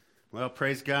Well,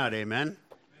 praise God. Amen.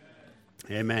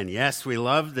 Amen. Yes, we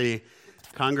love the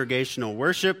congregational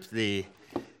worship, the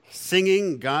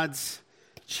singing, God's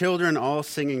children all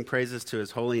singing praises to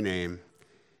his holy name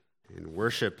and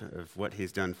worship of what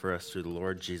he's done for us through the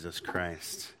Lord Jesus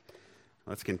Christ.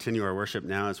 Let's continue our worship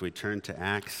now as we turn to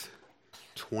Acts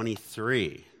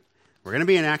 23. We're going to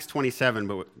be in Acts 27,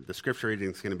 but the scripture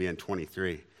reading is going to be in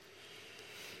 23.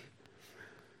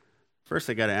 First,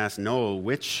 I got to ask Noel,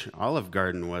 which Olive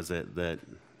Garden was it that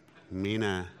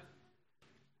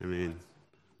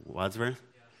Wadsworth?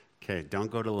 Okay, don't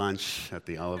go to lunch at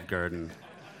the Olive Garden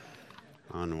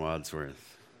on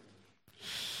Wadsworth.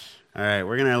 All right,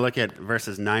 we're going to look at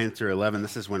verses 9 through 11.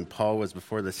 This is when Paul was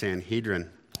before the Sanhedrin,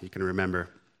 you can remember.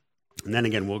 And then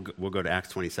again, we'll go to Acts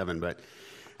 27. But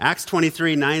Acts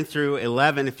 23, 9 through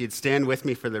 11, if you'd stand with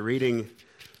me for the reading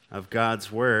of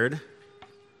God's Word.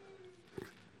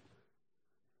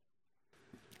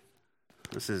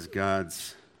 This is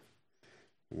God's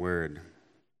Word.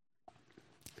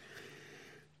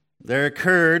 There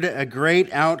occurred a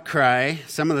great outcry.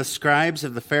 Some of the scribes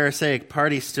of the Pharisaic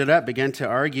party stood up, began to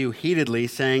argue heatedly,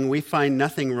 saying, "We find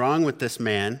nothing wrong with this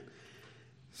man.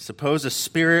 Suppose a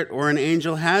spirit or an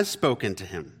angel has spoken to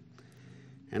him."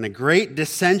 And a great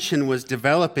dissension was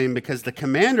developing because the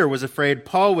commander was afraid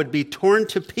Paul would be torn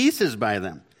to pieces by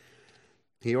them.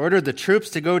 He ordered the troops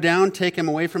to go down, take him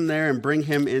away from there, and bring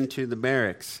him into the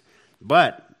barracks.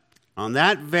 But on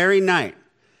that very night,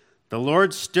 the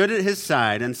Lord stood at his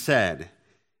side and said,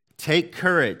 "Take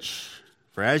courage,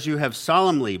 for as you have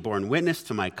solemnly borne witness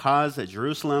to my cause at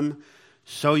Jerusalem,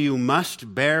 so you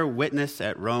must bear witness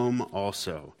at Rome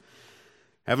also."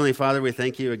 Heavenly Father, we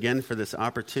thank you again for this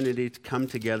opportunity to come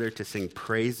together to sing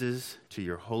praises to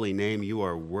your holy name. You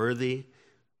are worthy.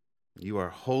 You are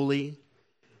holy.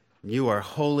 You are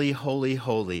holy, holy,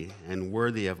 holy, and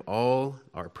worthy of all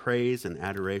our praise and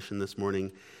adoration this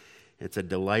morning. It's a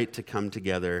delight to come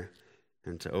together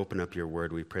and to open up your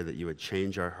word. We pray that you would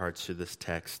change our hearts through this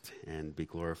text and be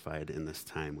glorified in this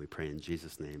time. We pray in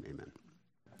Jesus' name, amen.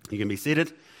 You can be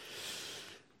seated.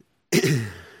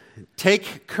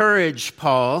 Take courage,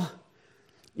 Paul.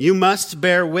 You must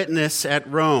bear witness at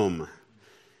Rome.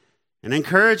 An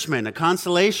encouragement, a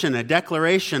consolation, a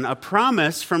declaration, a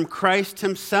promise from Christ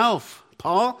himself.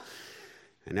 Paul,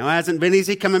 I know it hasn't been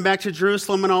easy coming back to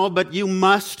Jerusalem and all, but you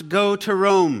must go to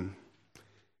Rome.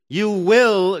 You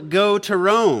will go to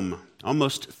Rome.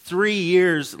 Almost 3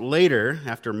 years later,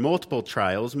 after multiple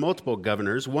trials, multiple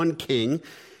governors, one king,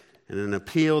 and an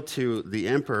appeal to the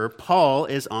emperor, Paul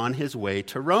is on his way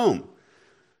to Rome.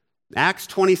 Acts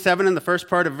 27 and the first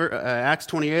part of Acts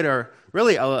 28 are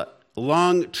really a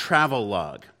long travel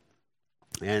log.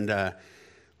 And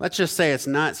let's just say it's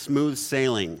not smooth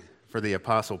sailing for the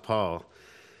Apostle Paul.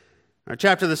 Our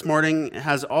chapter this morning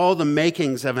has all the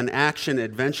makings of an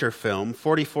action-adventure film,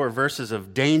 44 verses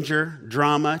of danger,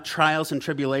 drama, trials, and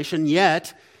tribulation,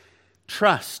 yet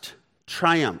trust,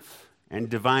 triumph, and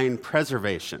divine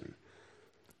preservation.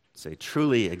 It's a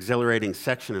truly exhilarating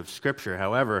section of Scripture.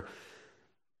 However,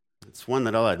 it's one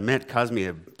that I'll admit caused me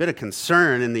a bit of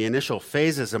concern in the initial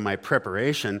phases of my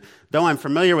preparation. Though I'm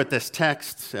familiar with this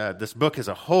text, this book as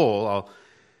a whole, I'll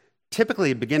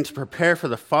typically begin to prepare for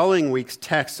the following week's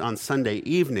text on Sunday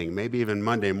evening, maybe even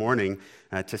Monday morning,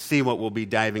 to see what we'll be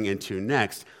diving into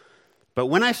next. But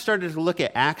when I started to look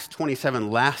at Acts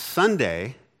 27 last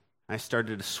Sunday, I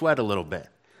started to sweat a little bit.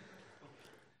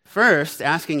 First,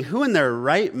 asking who in their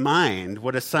right mind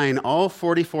would assign all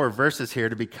 44 verses here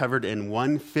to be covered in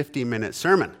one 50-minute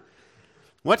sermon?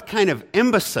 What kind of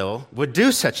imbecile would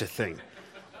do such a thing?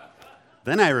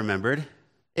 Then I remembered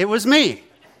it was me.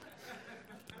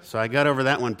 So I got over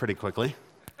that one pretty quickly.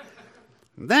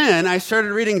 Then I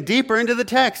started reading deeper into the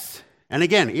text. And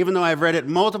again, even though I've read it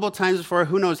multiple times before,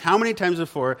 who knows how many times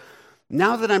before,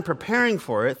 now that I'm preparing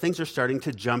for it, things are starting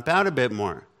to jump out a bit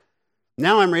more.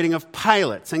 Now I'm reading of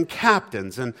pilots and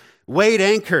captains and weighed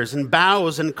anchors and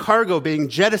bows and cargo being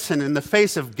jettisoned in the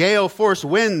face of gale force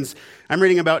winds. I'm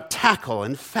reading about tackle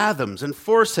and fathoms and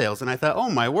foresails. And I thought,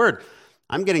 oh my word,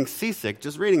 I'm getting seasick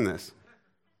just reading this.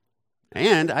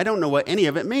 And I don't know what any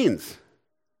of it means.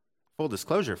 Full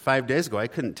disclosure, 5 days ago, I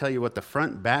couldn't tell you what the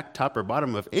front, back, top, or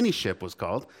bottom of any ship was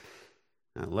called,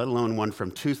 let alone one from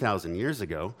 2,000 years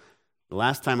ago. The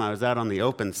last time I was out on the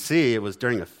open sea, it was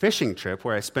during a fishing trip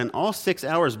where I spent all 6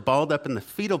 hours balled up in the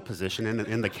fetal position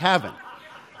in the cabin.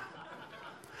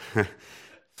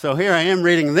 So here I am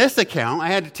reading this account. I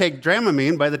had to take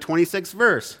Dramamine by the 26th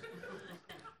verse.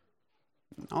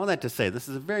 All that to say, this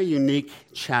is a very unique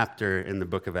chapter in the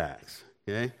book of Acts.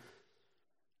 Okay?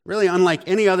 Really unlike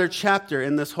any other chapter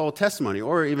in this whole testimony,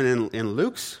 or even in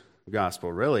Luke's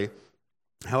gospel, really.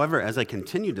 However, as I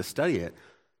continued to study it,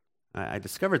 I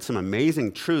discovered some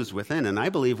amazing truths within, and I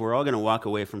believe we're all going to walk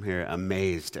away from here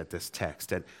amazed at this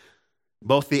text, at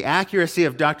both the accuracy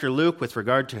of Dr. Luke with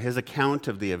regard to his account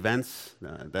of the events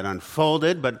that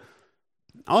unfolded, but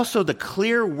also the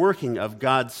clear working of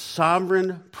God's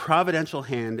sovereign, providential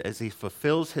hand as he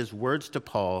fulfills his words to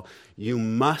Paul, you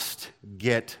must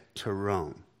get to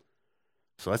Rome.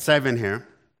 So let's dive in here.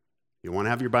 You want to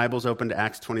have your Bibles open to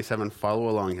Acts 27, follow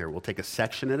along here. We'll take a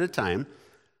section at a time.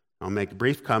 I'll make a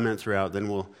brief comment throughout, then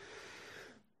we'll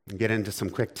get into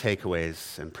some quick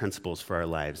takeaways and principles for our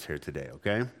lives here today,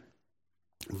 okay?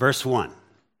 Verse 1,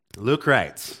 Luke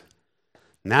writes,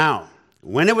 "Now,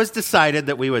 when it was decided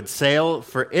that we would sail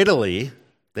for Italy,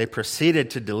 they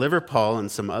proceeded to deliver Paul and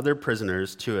some other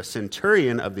prisoners to a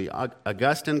centurion of the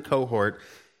Augustan cohort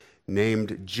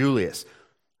named Julius."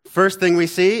 First thing we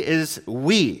see is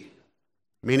we,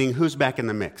 meaning who's back in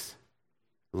the mix?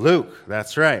 Luke,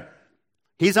 that's right.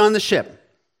 He's on the ship.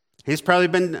 He's probably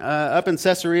been up in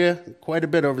Caesarea quite a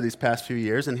bit over these past few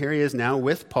years, and here he is now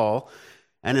with Paul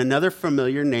and another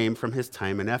familiar name from his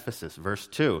time in Ephesus, verse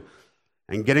 2.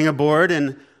 "And getting aboard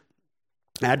an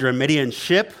Adramyttian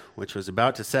ship, which was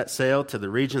about to set sail to the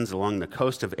regions along the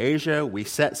coast of Asia, we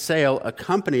set sail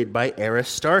accompanied by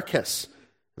Aristarchus,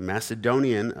 a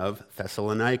Macedonian of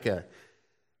Thessalonica.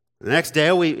 The next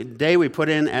day we put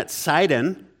in at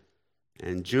Sidon,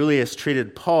 and Julius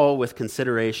treated Paul with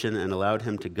consideration and allowed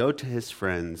him to go to his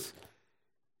friends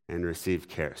and receive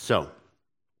care." So,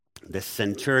 this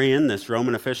centurion, this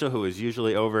Roman official who was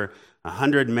usually over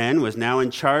 100 men, was now in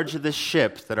charge of this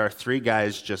ship that our three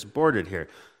guys just boarded here.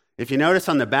 If you notice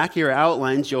on the back of your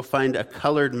outlines, you'll find a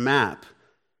colored map.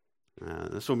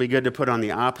 This will be good to put on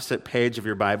the opposite page of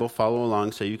your Bible. Follow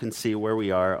along so you can see where we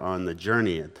are on the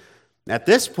journey. At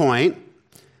this point,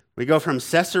 we go from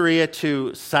Caesarea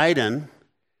to Sidon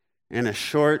in a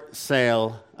short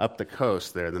sail up the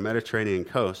coast there, the Mediterranean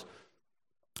coast.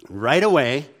 Right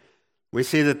away, we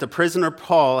see that the prisoner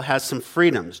Paul has some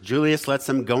freedoms. Julius lets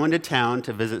him go into town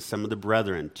to visit some of the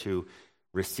brethren to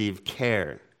receive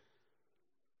care.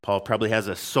 Paul probably has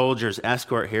a soldier's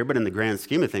escort here, but in the grand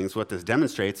scheme of things, what this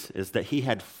demonstrates is that he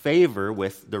had favor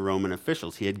with the Roman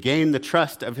officials. He had gained the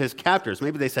trust of his captors.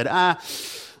 Maybe they said,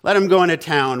 let him go into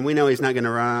town. We know he's not going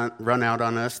to run out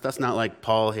on us. That's not like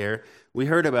Paul here. We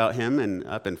heard about him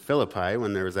up in Philippi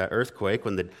when there was that earthquake,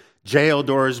 when the jail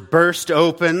doors burst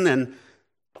open and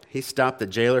he stopped the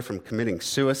jailer from committing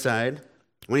suicide.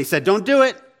 When he said, don't do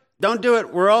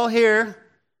it, we're all here.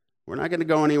 We're not going to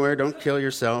go anywhere, don't kill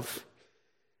yourself.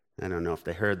 I don't know if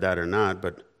they heard that or not,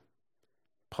 but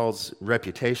Paul's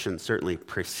reputation certainly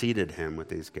preceded him with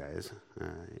these guys.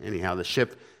 Anyhow, the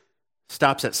ship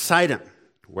stops at Sidon,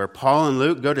 where Paul and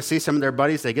Luke go to see some of their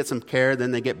buddies. They get some care,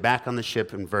 then they get back on the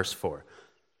ship in verse 4.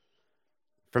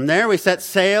 From there, we set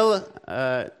sail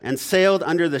and sailed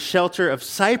under the shelter of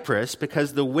Cyprus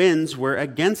because the winds were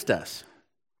against us.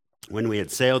 When we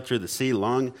had sailed through the sea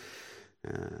along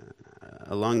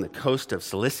the coast of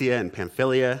Cilicia and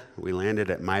Pamphylia, we landed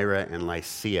at Myra and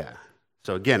Lycia.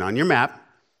 So again, on your map,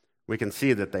 we can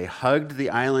see that they hugged the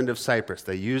island of Cyprus.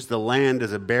 They used the land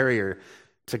as a barrier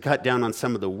to cut down on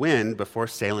some of the wind before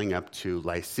sailing up to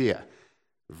Lycia.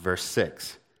 Verse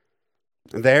 6.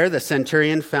 There, the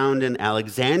centurion found an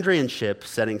Alexandrian ship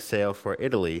setting sail for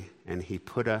Italy, and he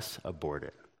put us aboard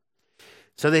it.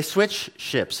 So they switch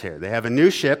ships here. They have a new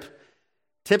ship.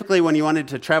 Typically, when you wanted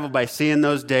to travel by sea in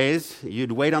those days,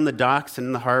 you'd wait on the docks and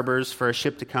in the harbors for a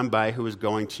ship to come by who was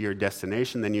going to your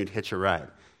destination, then you'd hitch a ride.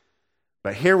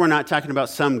 But here we're not talking about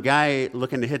some guy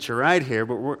looking to hitch a ride here,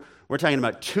 but we're talking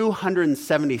about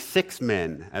 276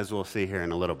 men, as we'll see here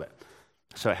in a little bit.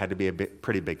 So it had to be a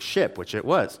pretty big ship, which it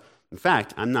was. In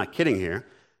fact, I'm not kidding here.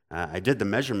 I did the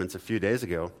measurements a few days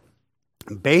ago.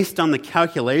 Based on the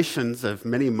calculations of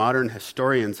many modern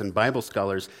historians and Bible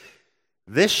scholars,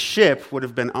 this ship would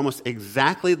have been almost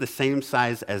exactly the same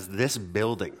size as this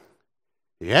building.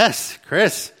 Yes,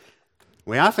 Chris,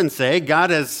 we often say God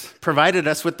has provided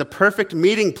us with the perfect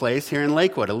meeting place here in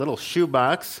Lakewood, a little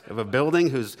shoebox of a building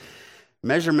whose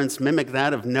measurements mimic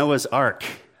that of Noah's Ark.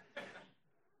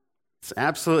 It's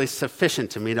absolutely sufficient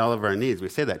to meet all of our needs. We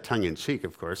say that tongue-in-cheek,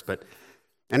 of course, but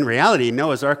in reality,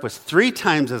 Noah's Ark was 3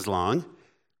 times as long,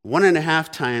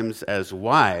 1.5 times as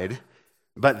wide,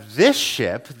 but this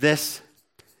ship, this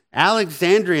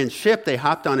Alexandrian ship they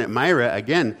hopped on at Myra,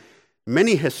 again,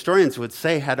 many historians would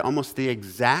say had almost the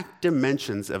exact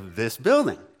dimensions of this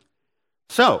building.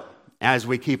 So, as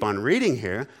we keep on reading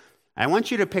here, I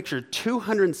want you to picture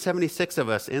 276 of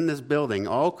us in this building,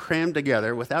 all crammed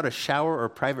together without a shower or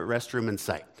private restroom in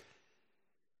sight.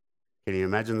 Can you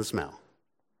imagine the smell?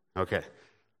 Okay.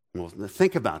 Well,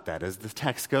 think about that as the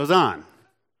text goes on.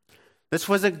 This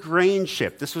was a grain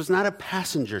ship. This was not a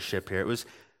passenger ship here.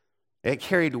 It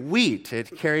carried wheat.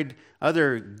 It carried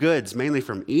other goods, mainly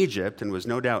from Egypt, and was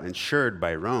no doubt insured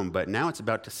by Rome. But now it's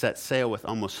about to set sail with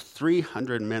almost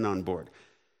 300 men on board.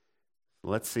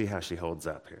 Let's see how she holds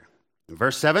up here. In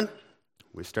verse 7,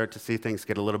 we start to see things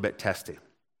get a little bit testy.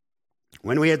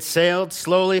 When we had sailed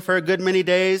slowly for a good many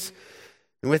days,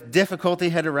 and with difficulty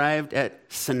had arrived at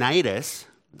Cnidus,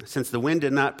 since the wind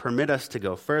did not permit us to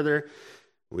go further,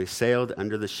 we sailed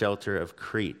under the shelter of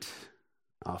Crete,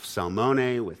 off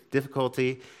Salmone with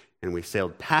difficulty, and we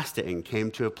sailed past it and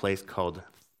came to a place called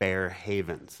Fair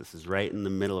Havens. This is right in the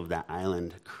middle of that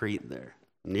island, Crete there,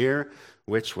 near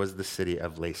which was the city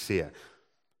of Lasea.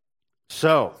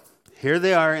 So, here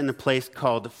they are in the place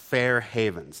called Fair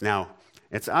Havens. Now,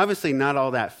 it's obviously not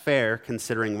all that fair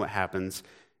considering what happens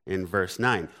in verse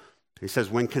 9. He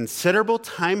says, when considerable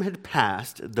time had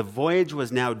passed, the voyage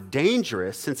was now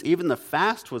dangerous, since even the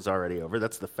fast was already over.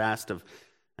 That's the fast of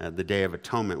the Day of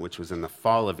Atonement, which was in the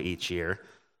fall of each year,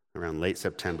 around late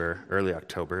September, early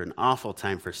October, an awful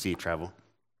time for sea travel.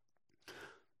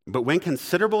 But when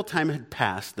considerable time had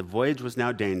passed, the voyage was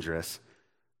now dangerous.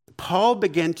 Paul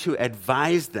began to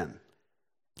advise them,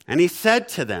 and he said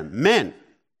to them, men,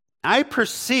 I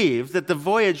perceive that the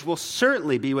voyage will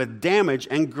certainly be with damage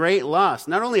and great loss,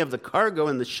 not only of the cargo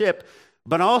and the ship,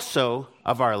 but also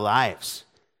of our lives.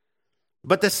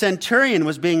 But the centurion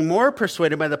was being more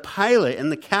persuaded by the pilot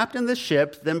and the captain of the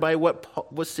ship than by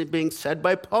what was being said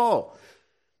by Paul.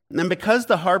 And because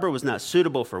the harbor was not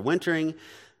suitable for wintering,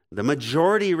 the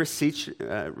majority reached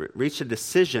a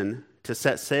decision to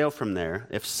set sail from there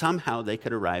if somehow they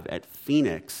could arrive at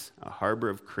Phoenix, a harbor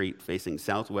of Crete facing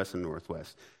southwest and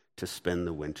northwest, to spend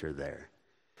the winter there.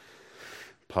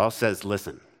 Paul says,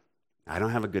 listen, I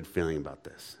don't have a good feeling about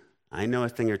this. I know a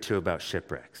thing or two about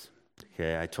shipwrecks.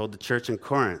 Okay, I told the church in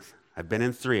Corinth, I've been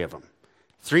in 3 of them.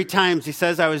 3 times, he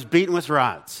says, I was beaten with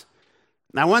rods.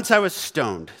 Now, once I was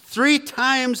stoned. 3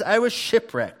 times I was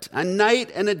shipwrecked. A night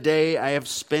and a day I have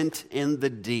spent in the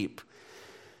deep.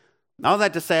 All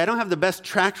that to say, I don't have the best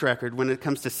track record when it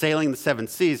comes to sailing the 7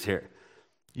 seas here.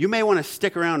 You may want to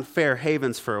stick around Fair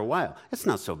Havens for a while. It's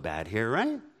not so bad here,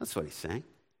 right? That's what he's saying.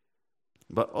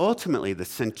 But ultimately, the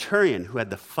centurion, who had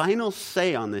the final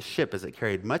say on this ship as it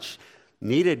carried much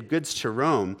needed goods to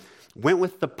Rome, went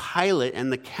with the pilot and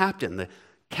the captain. The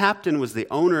captain was the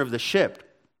owner of the ship.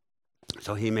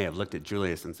 So he may have looked at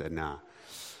Julius and said, nah,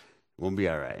 we'll be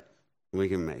all right. We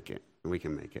can make it. We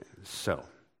can make it. So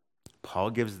Paul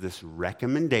gives this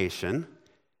recommendation.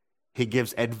 He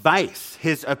gives advice,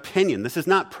 his opinion. This is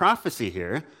not prophecy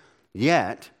here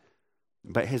yet,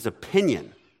 but his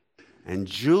opinion. And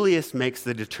Julius makes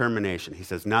the determination. He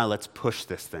says, now let's push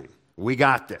this thing. We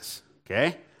got this,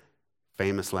 okay?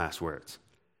 Famous last words.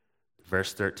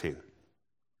 Verse 13.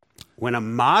 When a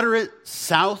moderate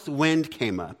south wind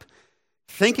came up,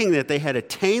 thinking that they had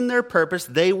attained their purpose,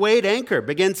 they weighed anchor,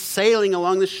 began sailing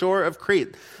along the shore of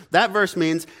Crete. That verse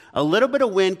means a little bit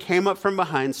of wind came up from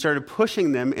behind, started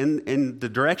pushing them in the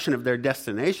direction of their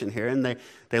destination here, and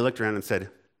they looked around and said,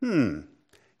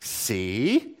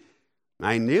 see?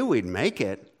 I knew we'd make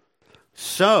it.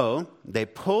 So they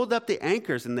pulled up the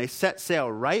anchors and they set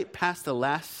sail right past the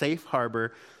last safe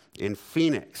harbor in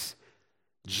Phoenix.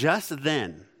 Just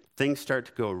then, things start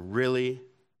to go really,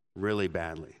 really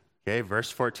badly. Okay, verse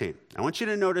 14. I want you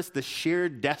to notice the sheer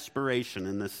desperation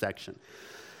in this section.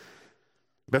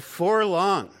 Before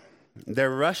long,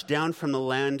 there rushed down from the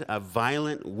land a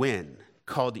violent wind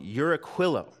called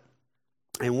Euraquilo.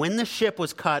 And when the ship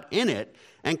was caught in it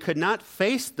and could not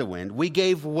face the wind, we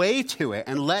gave way to it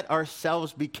and let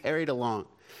ourselves be carried along.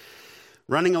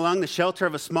 Running along the shelter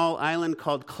of a small island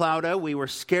called Clauda, we were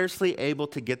scarcely able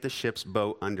to get the ship's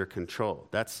boat under control.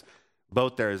 That's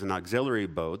boat there is an auxiliary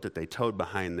boat that they towed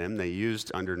behind them. They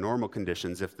used under normal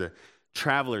conditions if the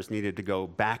travelers needed to go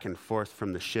back and forth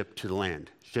from the ship to land.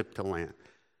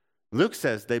 Luke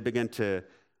says they began to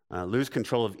lose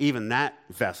control of even that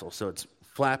vessel, so it's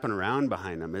flapping around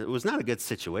behind them. It was not a good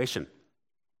situation.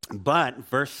 But,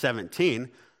 verse 17,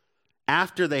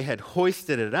 after they had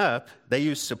hoisted it up, they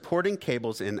used supporting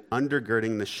cables in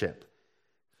undergirding the ship.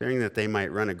 Fearing that they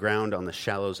might run aground on the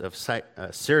shallows of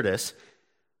Syrtis,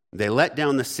 they let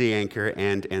down the sea anchor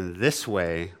and in this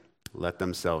way let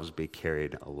themselves be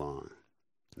carried along.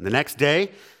 And the next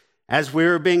day, as we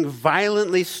were being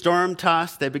violently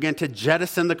storm-tossed, they began to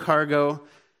jettison the cargo.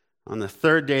 On the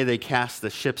 3rd day, they cast the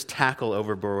ship's tackle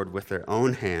overboard with their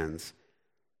own hands.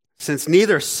 Since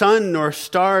neither sun nor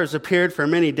stars appeared for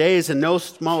many days and no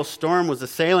small storm was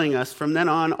assailing us, from then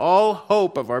on, all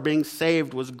hope of our being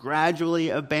saved was gradually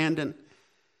abandoned.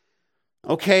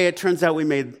 Okay, it turns out we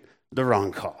made the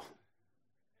wrong call.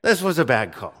 This was a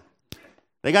bad call.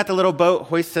 They got the little boat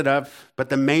hoisted up, but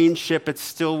the main ship, it's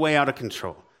still way out of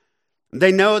control.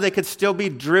 They know they could still be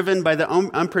driven by the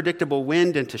unpredictable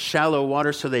wind into shallow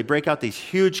water, so they break out these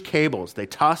huge cables. They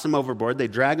toss them overboard. They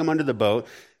drag them under the boat.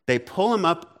 They pull them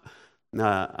up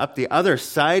the other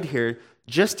side here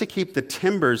just to keep the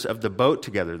timbers of the boat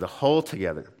together, the hull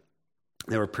together.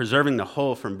 They were preserving the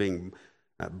hull from being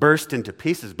burst into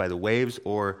pieces by the waves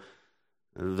or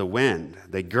the wind.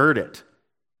 They gird it.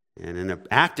 And in an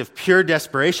act of pure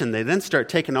desperation, they then start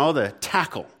taking all the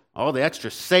tackle, all the extra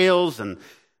sails and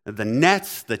the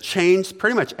nets, the chains,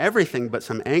 pretty much everything but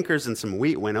some anchors and some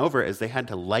wheat went over as they had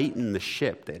to lighten the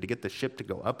ship. They had to get the ship to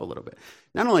go up a little bit.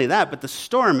 Not only that, but the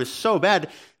storm is so bad,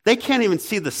 they can't even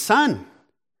see the sun.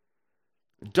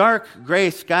 Dark gray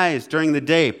skies during the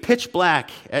day, pitch black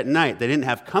at night. They didn't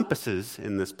have compasses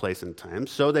in this place and time,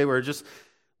 so they were just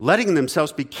letting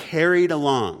themselves be carried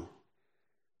along.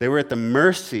 They were at the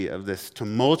mercy of this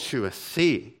tumultuous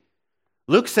sea.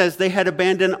 Luke says they had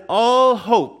abandoned all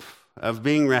hope of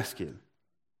being rescued.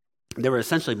 They were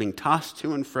essentially being tossed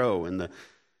to and fro in the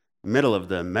middle of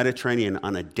the Mediterranean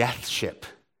on a death ship.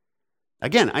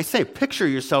 Again, I say, picture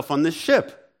yourself on this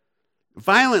ship,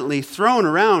 violently thrown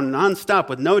around nonstop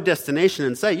with no destination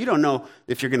in sight. You don't know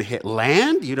if you're going to hit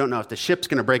land. You don't know if the ship's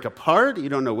going to break apart. You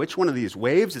don't know which one of these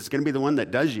waves is going to be the one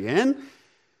that does you in.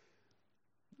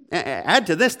 Add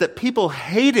to this that people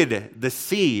hated the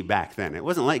sea back then. It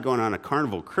wasn't like going on a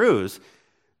Carnival cruise.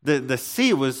 The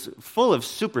sea was full of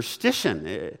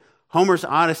superstition. Homer's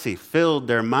Odyssey filled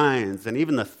their minds, and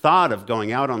even the thought of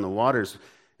going out on the waters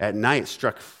at night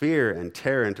struck fear and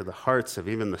terror into the hearts of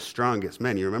even the strongest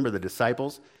men. You remember the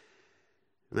disciples?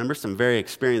 Remember some very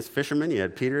experienced fishermen? You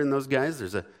had Peter and those guys.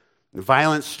 There's a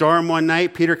violent storm one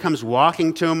night. Peter comes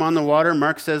walking to him on the water.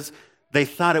 Mark says they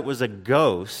thought it was a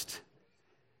ghost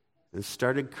and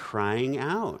started crying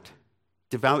out.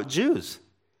 Devout Jews,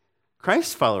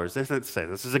 Christ followers, they say,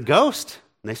 this is a ghost.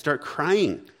 And they start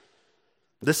crying.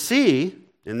 The sea,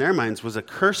 in their minds, was a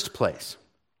cursed place.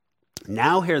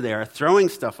 Now here they are throwing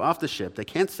stuff off the ship. They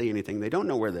can't see anything. They don't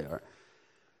know where they are.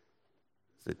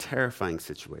 It's a terrifying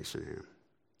situation here.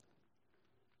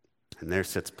 And there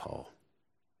sits Paul.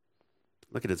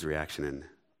 Look at his reaction in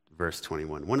verse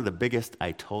 21. One of the biggest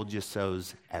I told you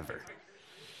so's ever.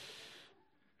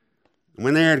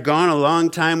 When they had gone a long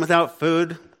time without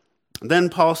food, then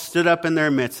Paul stood up in their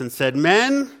midst and said,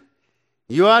 Men,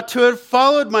 you ought to have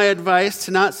followed my advice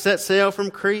to not set sail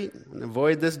from Crete and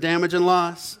avoid this damage and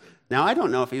loss. Now, I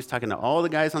don't know if he was talking to all the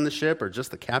guys on the ship or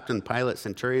just the captain, pilot,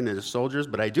 centurion, and his soldiers,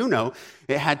 but I do know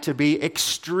it had to be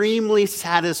extremely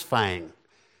satisfying.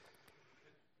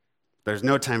 There's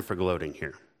no time for gloating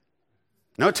here.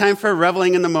 No time for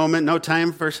reveling in the moment. No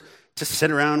time to sit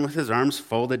around with his arms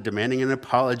folded, demanding an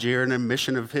apology or an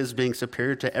admission of his being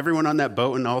superior to everyone on that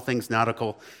boat and all things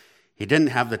nautical. He didn't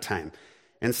have the time.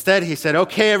 Instead, he said,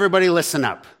 okay, everybody listen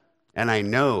up. And I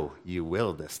know you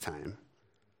will this time.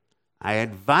 I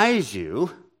advise you,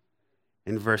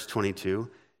 in verse 22,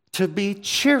 to be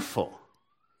cheerful.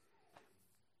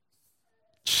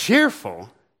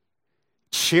 Cheerful?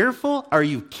 Cheerful? Are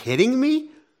you kidding me?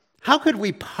 How could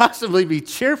we possibly be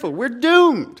cheerful? We're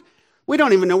doomed. We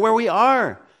don't even know where we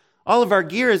are. All of our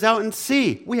gear is out in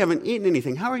sea. We haven't eaten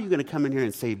anything. How are you going to come in here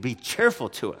and say, be cheerful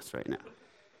to us right now?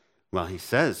 Well, he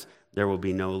says, there will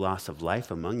be no loss of life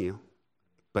among you,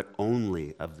 but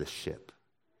only of the ship.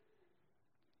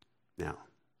 Now,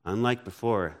 unlike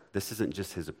before, this isn't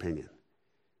just his opinion.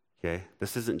 Okay?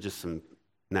 This isn't just some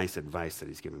nice advice that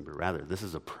he's giving, but rather, this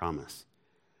is a promise.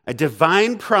 A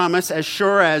divine promise as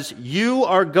sure as you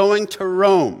are going to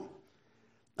Rome.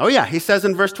 Oh yeah, he says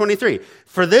in verse 23,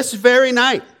 for this very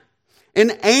night,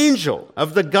 an angel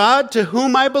of the God to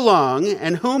whom I belong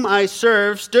and whom I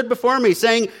serve stood before me,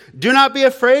 saying, do not be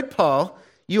afraid, Paul.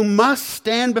 You must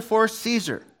stand before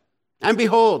Caesar. And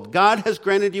behold, God has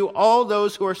granted you all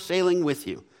those who are sailing with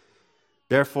you.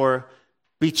 Therefore,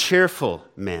 be cheerful,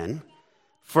 men,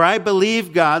 for I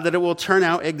believe God that it will turn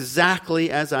out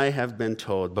exactly as I have been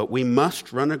told, but we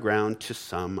must run aground to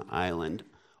some island.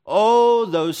 Oh,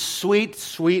 those sweet,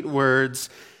 sweet words.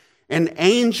 An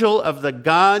angel of the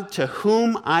God to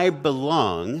whom I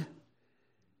belong,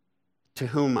 to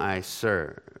whom I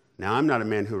serve. Now, I'm not a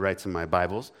man who writes in my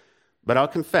Bibles, but I'll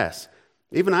confess,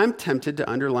 even I'm tempted to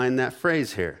underline that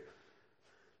phrase here.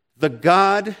 The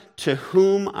God to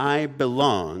whom I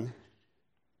belong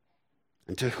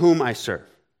and to whom I serve.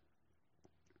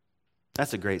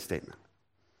 That's a great statement.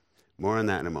 More on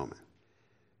that in a moment.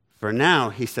 For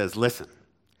now, he says, listen,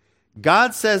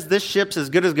 God says this ship's as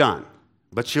good as gone.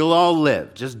 but you'll all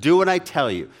live. Just do what I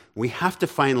tell you. We have to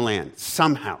find land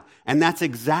somehow. And that's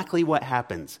exactly what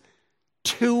happens.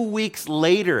 2 weeks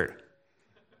later.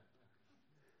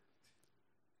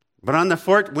 But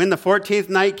when the 14th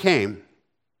night came,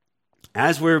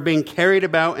 as we were being carried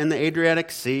about in the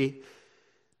Adriatic Sea,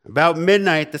 about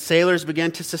midnight, the sailors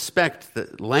began to suspect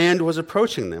that land was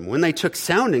approaching them. When they took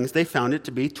soundings, they found it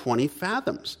to be 20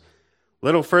 fathoms. A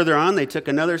little further on, they took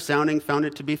another sounding, found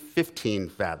it to be 15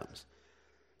 fathoms.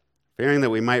 Fearing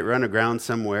that we might run aground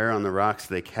somewhere on the rocks,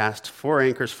 they cast 4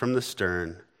 anchors from the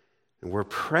stern and were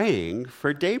praying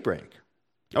for daybreak.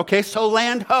 Okay, so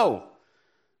land ho!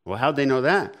 Well, how'd they know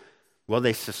that? Well,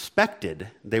 they suspected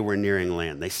they were nearing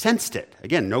land. They sensed it.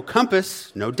 Again, no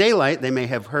compass, no daylight. They may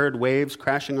have heard waves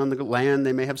crashing on the land.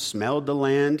 They may have smelled the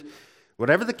land.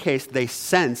 Whatever the case, they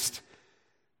sensed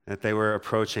that they were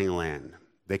approaching land.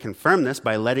 They confirmed this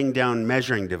by letting down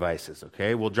measuring devices,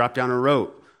 okay? We'll drop down a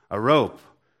rope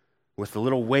with a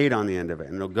little weight on the end of it,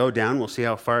 and it'll go down. We'll see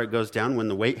how far it goes down. When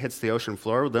the weight hits the ocean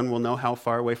floor, then we'll know how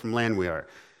far away from land we are.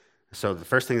 So the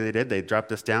first thing they did, they dropped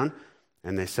this down,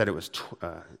 and they said it was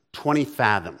 20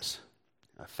 fathoms.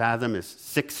 A fathom is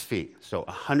 6 feet, so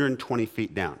 120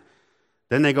 feet down.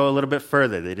 Then they go a little bit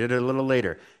further. They did it a little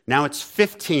later. Now it's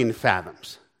 15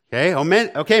 fathoms.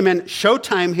 Okay, men,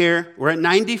 showtime here. We're at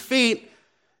 90 feet.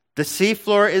 The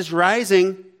seafloor is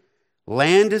rising.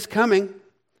 Land is coming.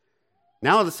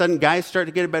 Now all of a sudden, guys start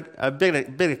to get a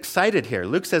bit excited here.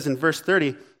 Luke says in verse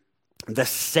 30, the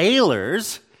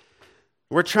sailors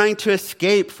were trying to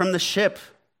escape from the ship.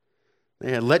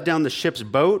 They had let down the ship's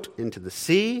boat into the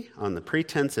sea on the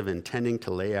pretense of intending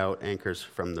to lay out anchors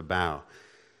from the bow.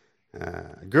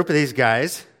 A group of these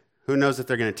guys, who knows if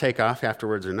they're going to take off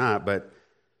afterwards or not, but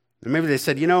maybe they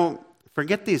said,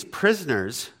 forget these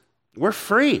prisoners. We're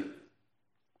free.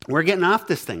 We're getting off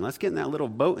this thing. Let's get in that little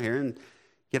boat here and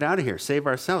get out of here, save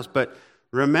ourselves. But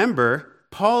remember,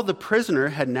 Paul the prisoner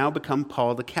had now become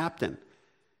Paul the captain.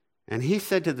 And he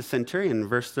said to the centurion in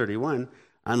verse 31,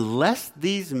 unless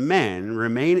these men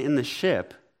remain in the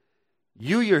ship,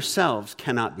 you yourselves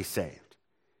cannot be saved.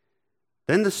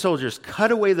 Then the soldiers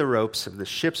cut away the ropes of the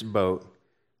ship's boat,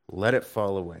 let it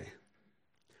fall away.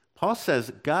 Paul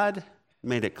says, God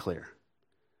made it clear.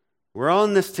 We're all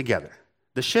in this together.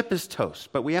 The ship is toast,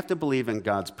 but we have to believe in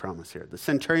God's promise here. The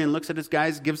centurion looks at his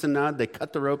guys, gives a nod, they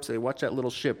cut the ropes, they watch that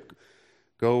little ship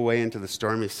go away into the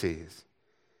stormy seas.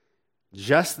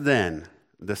 Just then,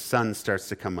 the sun starts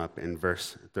to come up in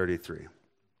verse 33.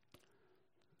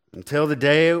 Until the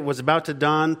day was about to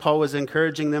dawn, Paul was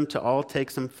encouraging them to all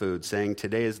take some food, saying,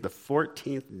 today is the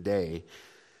 14th day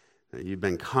that you've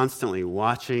been constantly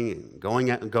watching and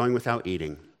going without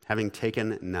eating, having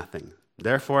taken nothing.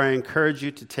 Therefore, I encourage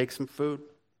you to take some food,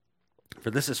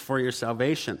 for this is for your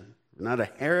salvation. Not a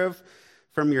hair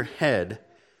from the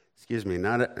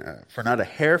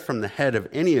head of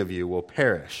any of you will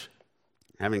perish.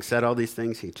 Having said all these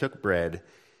things, he took bread,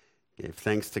 gave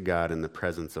thanks to God in the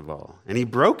presence of all. And he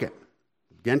broke it,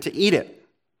 began to eat it.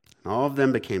 And all of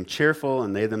them became cheerful,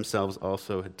 and they themselves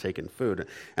also had taken food.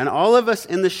 And all of us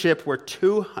in the ship were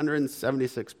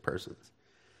 276 persons.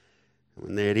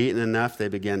 When they had eaten enough, they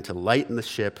began to lighten the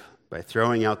ship by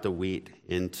throwing out the wheat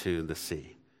into the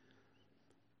sea.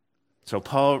 So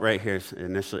Paul right here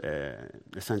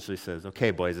essentially says,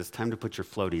 okay, boys, it's time to put your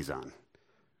floaties on.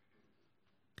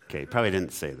 Okay, he probably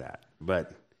didn't say that,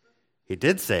 but he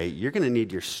did say, you're going to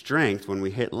need your strength when we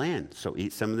hit land, so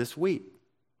eat some of this wheat.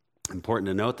 Important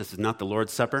to note, this is not the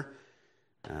Lord's Supper.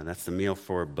 That's the meal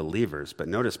for believers. But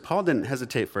notice, Paul didn't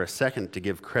hesitate for a second to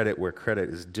give credit where credit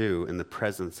is due in the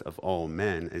presence of all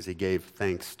men, as he gave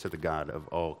thanks to the God of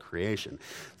all creation.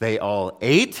 They all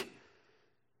ate,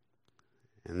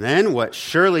 and then what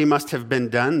surely must have been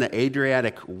done, the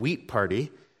Adriatic wheat party,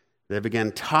 they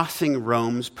began tossing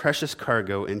Rome's precious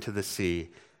cargo into the sea,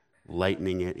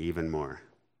 lightening it even more.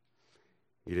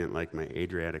 You didn't like my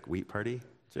Adriatic wheat party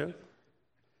joke?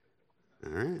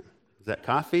 All right. Is that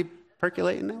coffee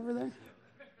percolating over there?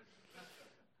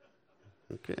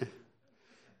 Okay.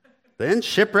 Then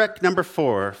shipwreck number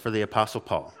 4 for the Apostle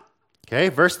Paul. Okay,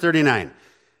 verse 39.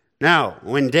 Now,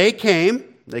 when day came,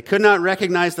 they could not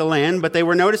recognize the land, but they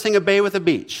were noticing a bay with a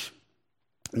beach.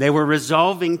 They were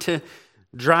resolving to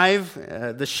drive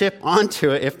the ship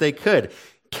onto it if they could.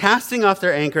 Casting off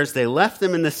their anchors, they left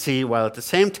them in the sea, while at the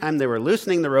same time they were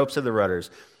loosening the ropes of the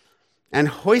rudders. And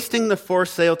hoisting the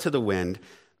foresail to the wind,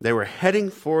 they were heading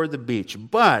for the beach.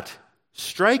 But,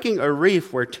 striking a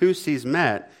reef where 2 seas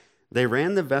met, they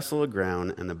ran the vessel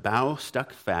aground, and the bow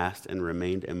stuck fast and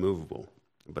remained immovable.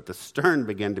 But the stern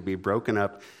began to be broken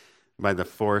up by the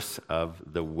force of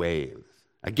the waves.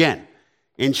 Again,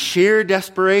 in sheer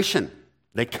desperation,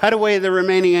 They cut away the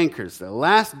remaining anchors, the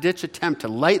last-ditch attempt to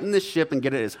lighten the ship and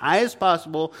get it as high as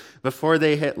possible before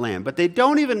they hit land. But they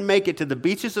don't even make it to the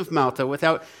beaches of Malta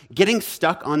without getting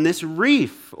stuck on this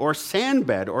reef or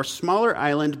sandbed or smaller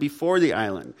island before the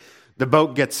island. The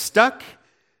boat gets stuck,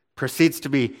 proceeds to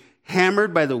be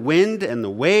hammered by the wind and the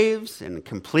waves, and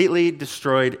completely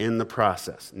destroyed in the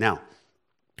process. Now,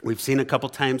 we've seen a couple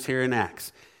times here in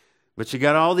Acts, but you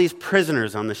got all these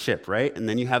prisoners on the ship, right? And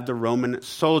then you have the Roman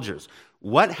soldiers.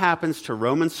 What happens to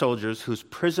Roman soldiers whose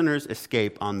prisoners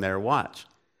escape on their watch?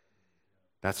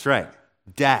 That's right,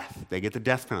 death. They get the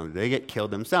death penalty. They get killed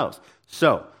themselves.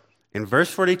 So, in verse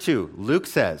 42, Luke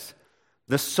says,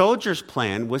 the soldiers'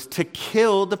 plan was to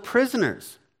kill the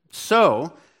prisoners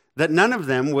so that none of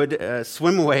them would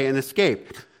swim away and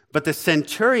escape. But the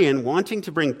centurion, wanting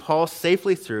to bring Paul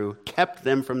safely through, kept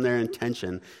them from their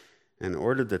intention and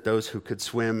ordered that those who could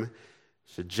swim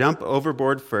should jump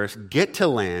overboard first, get to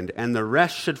land, and the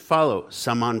rest should follow,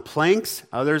 some on planks,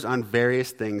 others on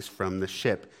various things from the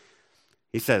ship.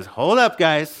 He says, hold up,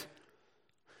 guys.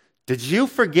 Did you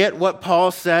forget what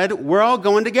Paul said? We're all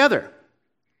going together.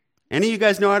 Any of you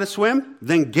guys know how to swim?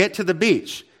 Then get to the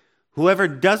beach. Whoever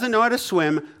doesn't know how to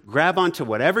swim, grab onto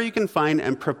whatever you can find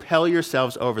and propel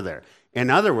yourselves over there. In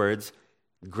other words,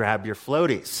 grab your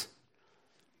floaties.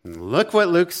 And look what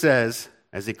Luke says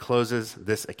as he closes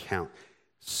this account.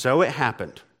 So it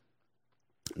happened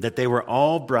that they were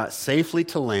all brought safely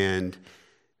to land.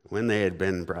 When they had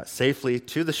been brought safely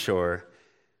to the shore,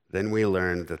 then we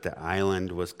learned that the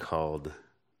island was called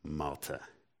Malta.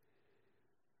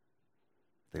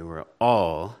 They were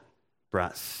all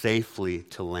brought safely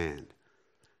to land,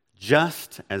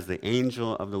 just as the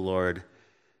angel of the Lord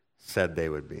said they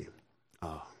would be. Oh,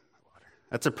 my water.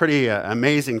 That's a pretty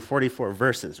amazing 44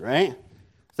 verses, right?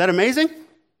 Is that amazing?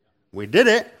 We did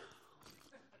it.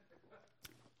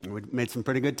 We made some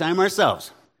pretty good time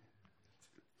ourselves.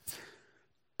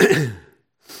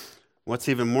 What's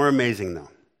even more amazing, though,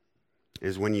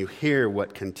 is when you hear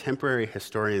what contemporary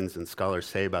historians and scholars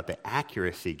say about the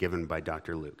accuracy given by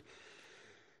Dr. Luke.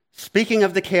 Speaking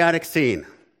of the chaotic scene,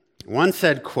 one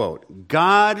said, quote,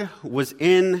 God was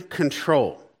in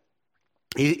control.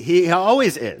 He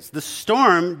always is. The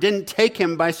storm didn't take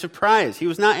him by surprise. He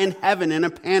was not in heaven in a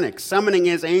panic, summoning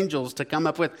his angels to come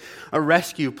up with a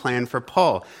rescue plan for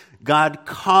Paul. God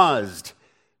caused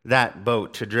that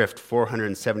boat to drift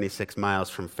 476 miles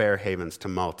from Fair Havens to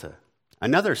Malta,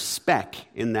 another speck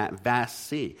in that vast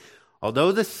sea.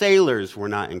 Although the sailors were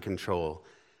not in control,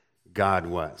 God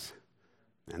was.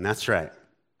 And that's right.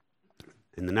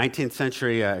 In the 19th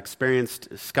century, experienced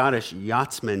Scottish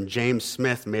yachtsman James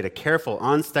Smith made a careful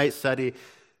on-site study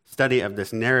of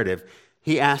this narrative.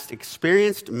 He asked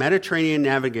experienced Mediterranean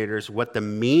navigators what the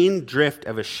mean drift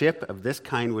of a ship of this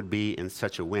kind would be in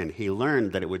such a wind. He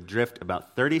learned that it would drift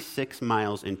about 36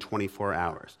 miles in 24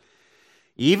 hours.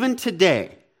 Even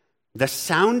today, the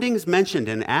soundings mentioned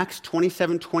in Acts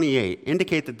 27:28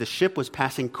 indicate that the ship was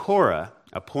passing Cora,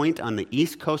 a point on the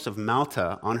east coast of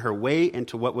Malta, on her way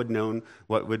into what would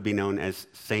be known as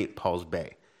St. Paul's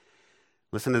Bay.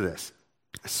 Listen to this.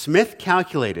 Smith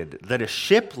calculated that a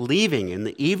ship leaving in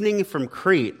the evening from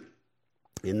Crete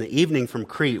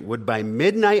would by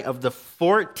midnight of the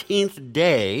 14th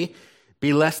day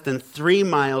be less than 3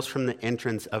 miles from the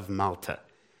entrance of Malta.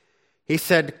 He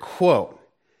said, quote,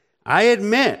 I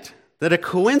admit that a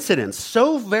coincidence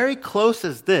so very close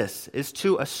as this is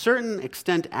to a certain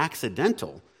extent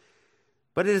accidental,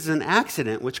 but it is an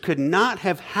accident which could not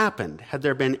have happened had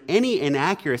there been any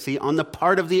inaccuracy on the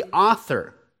part of the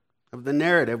author of the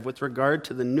narrative with regard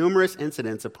to the numerous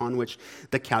incidents upon which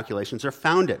the calculations are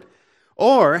founded,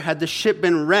 or had the ship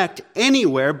been wrecked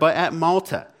anywhere but at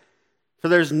Malta. For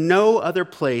there's no other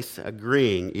place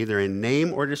agreeing, either in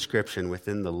name or description,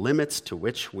 within the limits to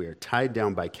which we are tied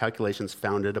down by calculations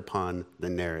founded upon the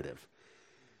narrative.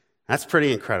 That's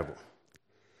pretty incredible.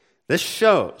 This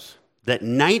shows that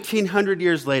 1,900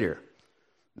 years later,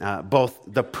 both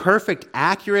the perfect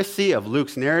accuracy of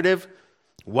Luke's narrative,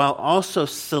 while also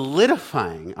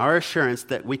solidifying our assurance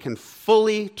that we can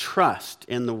fully trust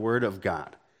in the Word of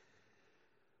God.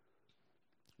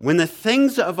 When the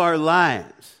things of our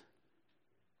lives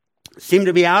seem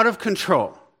to be out of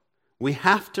control, we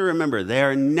have to remember they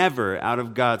are never out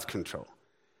of God's control.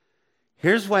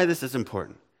 Here's why this is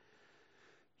important.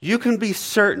 You can be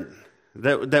certain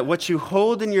that what you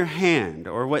hold in your hand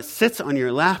or what sits on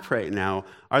your lap right now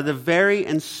are the very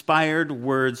inspired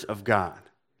words of God,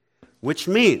 which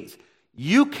means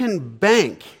you can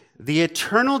bank the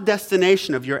eternal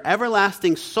destination of your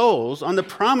everlasting souls on the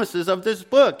promises of this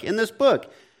book,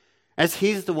 as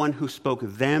he's the one who spoke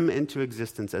them into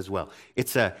existence as well.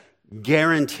 It's a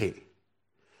guarantee.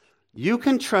 You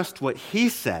can trust what he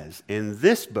says in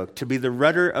this book to be the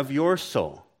rudder of your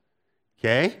soul,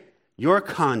 okay? Your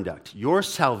conduct, your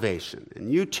salvation.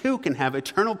 And you too can have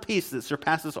eternal peace that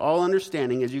surpasses all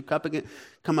understanding as you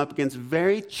come up against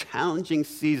very challenging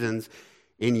seasons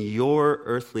in your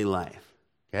earthly life,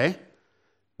 okay?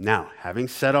 Now, having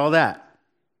said all that,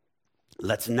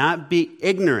 let's not be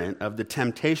ignorant of the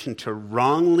temptation to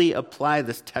wrongly apply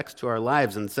this text to our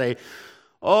lives and say,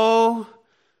 oh,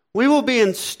 we will be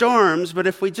in storms, but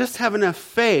if we just have enough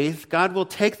faith, God will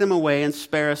take them away and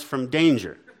spare us from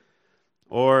danger.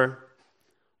 Or,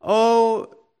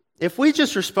 oh, if we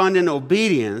just respond in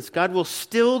obedience, God will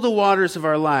still the waters of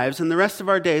our lives, and the rest of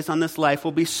our days on this life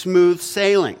will be smooth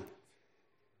sailing.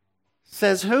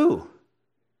 Says who?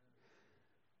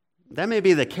 That may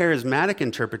be the charismatic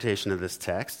interpretation of this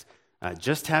text.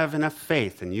 Just have enough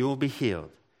faith and you will be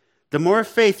healed. The more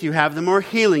faith you have, the more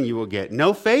healing you will get.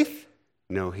 No faith?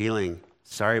 No healing.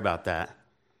 Sorry about that.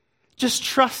 Just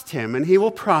trust him and he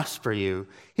will prosper you.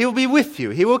 He will be with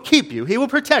you. He will keep you. He will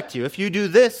protect you if you do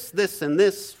this, this, and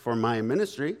this for my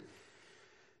ministry.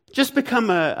 Just become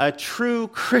a true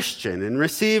Christian and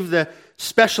receive the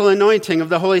special anointing of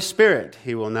the Holy Spirit.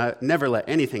 He will never let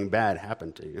anything bad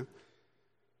happen to you.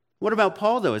 What about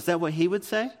Paul, though? Is that what he would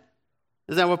say?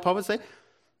 Is that what Paul would say?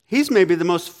 He's maybe the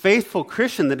most faithful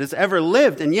Christian that has ever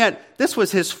lived, and yet this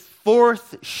was his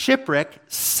fourth shipwreck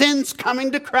since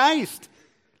coming to Christ.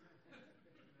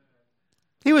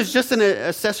 He was just in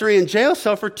a Caesarean jail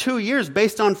cell for 2 years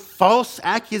based on false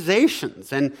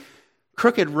accusations and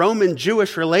crooked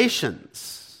Roman-Jewish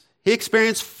relations. He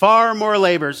experienced far more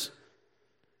labors,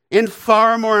 in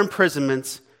far more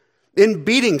imprisonments, in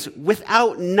beatings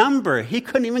without number. He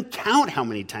couldn't even count how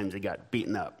many times he got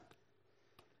beaten up.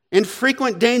 In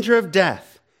frequent danger of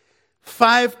death.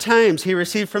 5 times he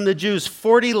received from the Jews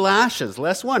 40 lashes,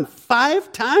 less one.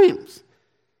 5 times.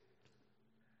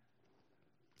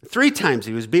 3 times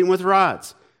he was beaten with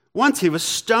rods. Once he was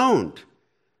stoned.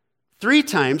 3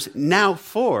 times, now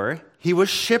 4, he was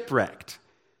shipwrecked.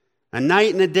 A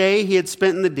night and a day he had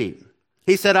spent in the deep.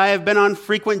 He said, I have been on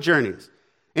frequent journeys,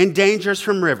 in dangers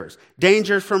from rivers,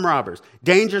 dangers from robbers,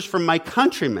 dangers from my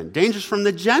countrymen, dangers from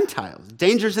the Gentiles,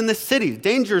 dangers in the cities,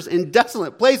 dangers in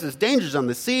desolate places, dangers on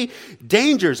the sea,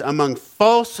 dangers among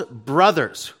false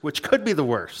brothers, which could be the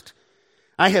worst.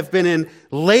 I have been in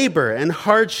labor and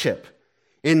hardship,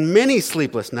 in many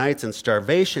sleepless nights and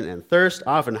starvation and thirst,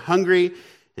 often hungry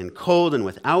and cold and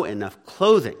without enough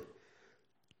clothing.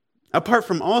 Apart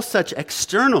from all such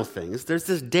external things, there's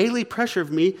this daily pressure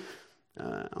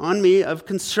on me of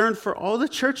concern for all the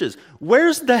churches.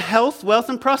 Where's the health, wealth,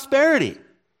 and prosperity?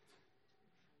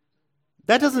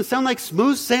 That doesn't sound like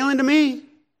smooth sailing to me.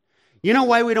 You know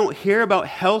why we don't hear about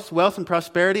health, wealth, and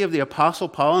prosperity of the Apostle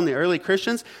Paul and the early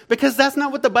Christians? Because that's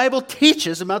not what the Bible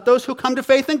teaches about those who come to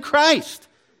faith in Christ.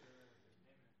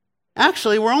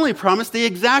 Actually, we're only promised the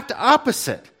exact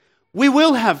opposite. We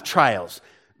will have trials,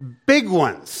 big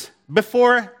ones,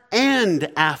 before and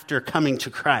after coming to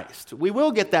Christ. We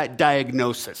will get that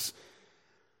diagnosis.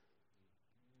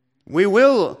 We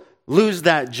will lose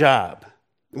that job.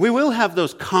 We will have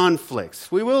those conflicts.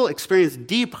 We will experience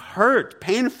deep hurt,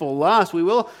 painful loss. We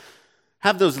will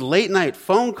have those late night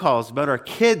phone calls about our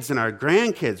kids and our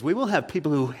grandkids. We will have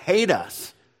people who hate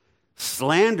us,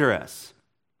 slander us,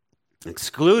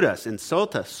 exclude us,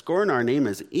 insult us, scorn our name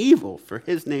as evil for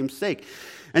his name's sake.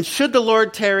 And should the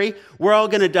Lord tarry, we're all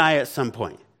going to die at some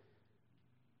point.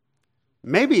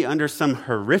 Maybe under some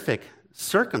horrific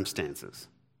circumstances.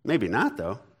 Maybe not,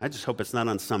 though. I just hope it's not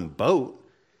on some boat.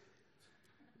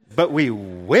 But we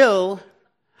will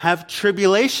have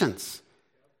tribulations,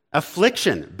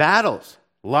 affliction, battles,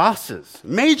 losses,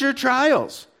 major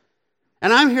trials.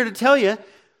 And I'm here to tell you,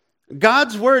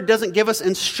 God's word doesn't give us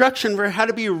instruction for how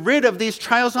to be rid of these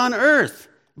trials on earth,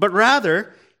 but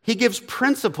rather, he gives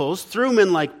principles through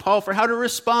men like Paul for how to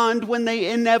respond when they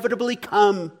inevitably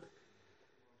come,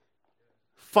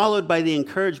 followed by the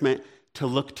encouragement to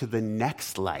look to the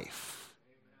next life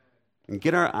and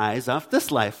get our eyes off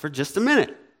this life for just a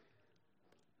minute.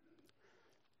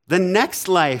 The next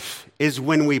life is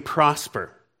when we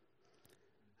prosper.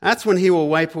 That's when he will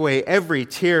wipe away every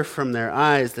tear from their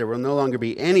eyes. There will no longer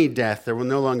be any death. There will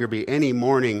no longer be any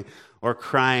mourning or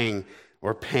crying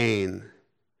or pain.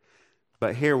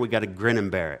 But here we got to grin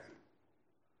and bear it.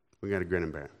 We got to grin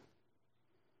and bear it.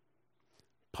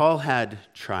 Paul had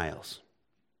trials.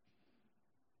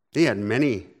 He had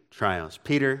many trials.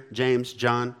 Peter, James,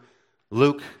 John,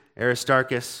 Luke,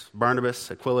 Aristarchus,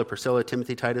 Barnabas, Aquila, Priscilla,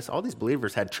 Timothy, Titus, all these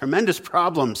believers had tremendous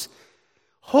problems.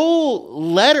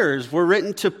 Whole letters were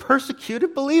written to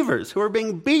persecuted believers who were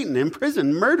being beaten,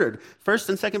 imprisoned, murdered. 1st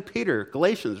and 2nd Peter,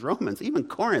 Galatians, Romans, even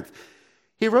Corinth.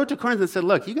 He wrote to Corinth and said,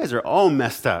 look, you guys are all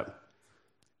messed up.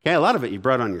 Okay, a lot of it you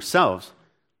brought on yourselves.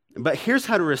 But here's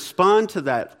how to respond to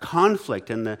that conflict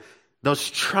and those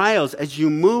trials as you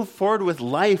move forward with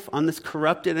life on this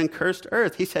corrupted and cursed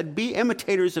earth. He said, be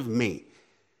imitators of me,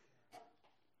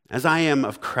 as I am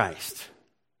of Christ.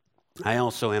 I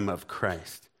also am of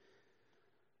Christ.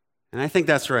 And I think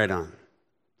that's right on.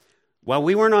 While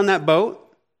we weren't on that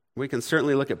boat, we can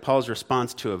certainly look at Paul's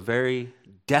response to a very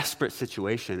desperate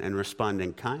situation and respond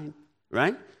in kind,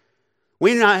 right?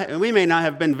 We may not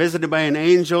have been visited by an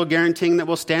angel guaranteeing that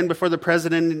we'll stand before the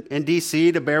president in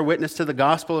D.C. to bear witness to the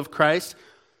gospel of Christ.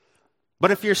 But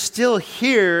if you're still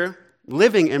here,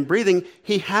 living and breathing,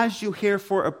 he has you here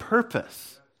for a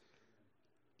purpose.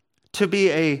 To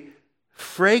be a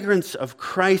fragrance of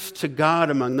Christ to God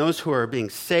among those who are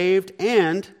being saved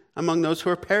and among those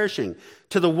who are perishing.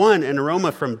 To the one, an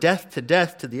aroma from death,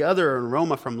 to the other, an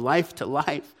aroma from life to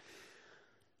life.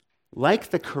 Like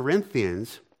the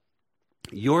Corinthians,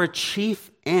 your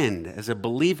chief end as a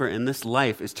believer in this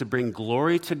life is to bring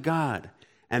glory to God.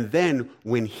 And then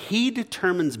when he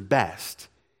determines best,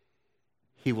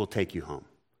 he will take you home.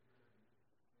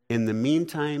 In the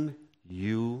meantime,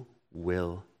 you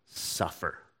will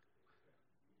suffer.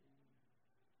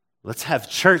 Let's have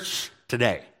church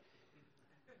today.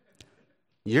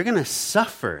 You're going to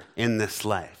suffer in this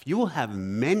life. You will have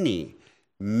many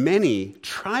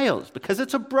trials because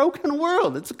it's a broken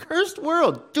world. It's a cursed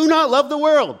world. Do not love the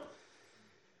world.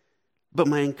 But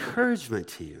my encouragement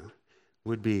to you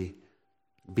would be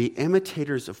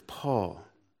imitators of Paul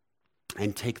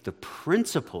and take the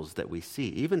principles that we see,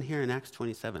 even here in Acts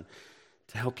 27,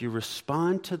 to help you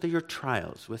respond to your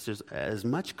trials with as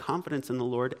much confidence in the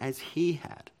Lord as he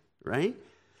had, right?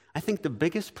 I think the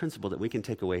biggest principle that we can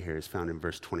take away here is found in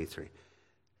verse 23.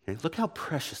 Okay, look how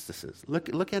precious this is.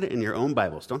 Look at it in your own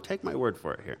Bibles. Don't take my word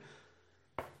for it here.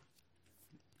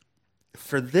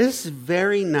 For this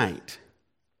very night,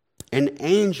 an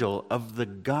angel of the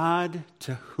God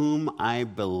to whom I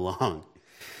belong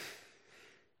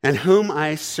and whom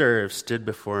I serve stood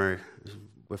before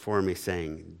me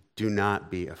saying, do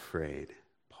not be afraid,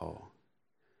 Paul.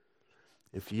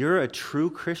 If you're a true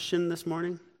Christian this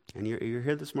morning, and you're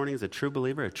here this morning as a true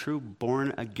believer, a true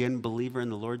born-again believer in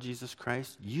the Lord Jesus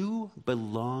Christ, you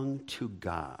belong to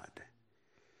God.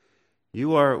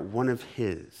 You are one of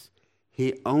his.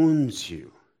 He owns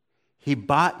you. He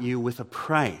bought you with a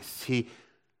price. He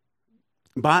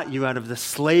bought you out of the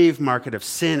slave market of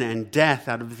sin and death,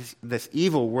 out of this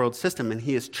evil world system, and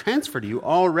he has transferred you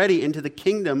already into the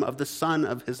kingdom of the Son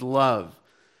of his love,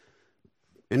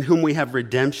 in whom we have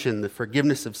redemption, the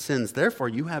forgiveness of sins. Therefore,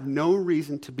 you have no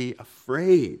reason to be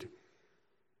afraid.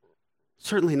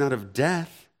 Certainly not of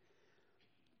death.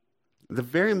 The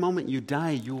very moment you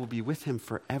die, you will be with him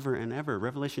forever and ever.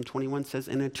 Revelation 21 says,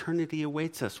 an eternity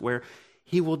awaits us, where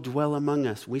he will dwell among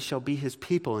us. We shall be his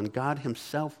people, and God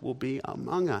himself will be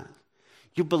among us.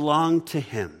 You belong to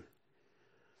him.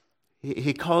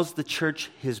 He calls the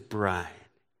church his bride.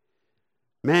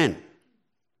 Men,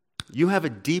 you have a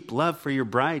deep love for your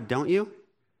bride, don't you?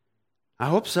 I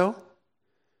hope so.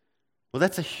 Well,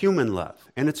 that's a human love,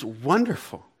 and it's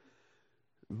wonderful.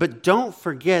 But don't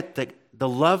forget that the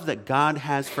love that God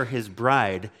has for his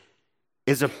bride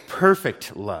is a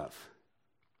perfect love.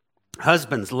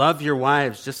 Husbands, love your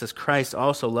wives just as Christ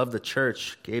also loved the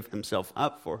church, gave himself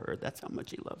up for her. That's how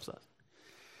much he loves us.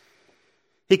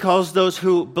 He calls those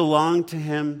who belong to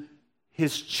him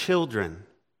his children.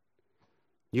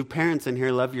 You parents in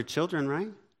here love your children, right?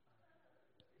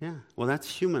 Yeah, well, that's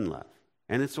human love,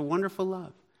 and it's a wonderful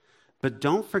love. But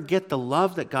don't forget the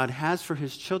love that God has for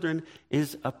his children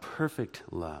is a perfect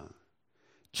love.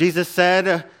 Jesus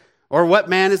said, or what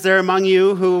man is there among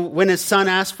you who, when his son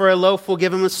asks for a loaf, will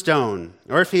give him a stone?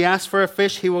 Or if he asks for a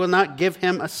fish, he will not give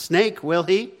him a snake, will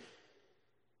he?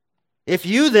 If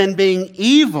you then, being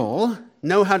evil,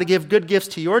 know how to give good gifts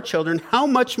to your children, how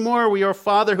much more will your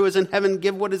Father who is in heaven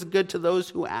give what is good to those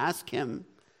who ask him?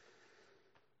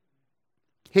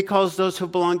 He calls those who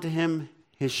belong to him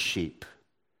his sheep.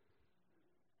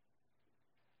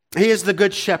 He is the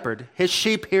good shepherd. His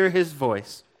sheep hear his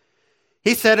voice.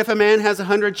 He said, if a man has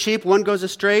 100 sheep, one goes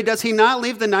astray, does he not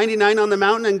leave the 99 on the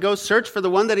mountain and go search for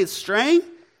the one that is straying?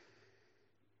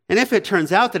 And if it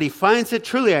turns out that he finds it,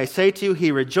 truly I say to you,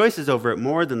 he rejoices over it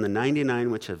more than the 99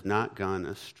 which have not gone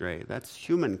astray. That's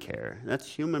human care. That's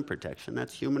human protection.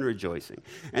 That's human rejoicing.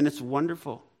 And it's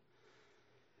wonderful.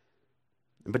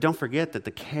 But don't forget that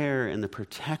the care and the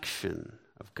protection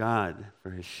of God for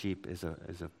his sheep is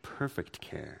a perfect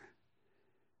care.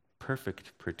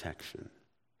 perfect protection,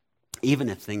 even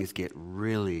if things get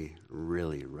really,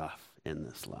 really rough in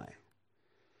this life.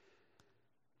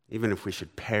 Even if we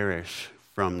should perish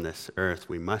from this earth,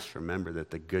 we must remember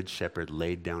that the Good Shepherd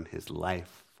laid down his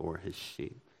life for his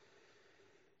sheep.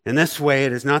 In this way,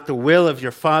 it is not the will of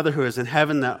your Father who is in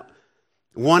heaven that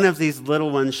one of these little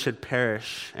ones should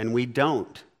perish, and we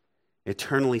don't,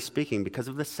 eternally speaking, because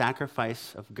of the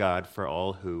sacrifice of God for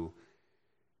all who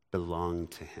belong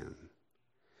to him.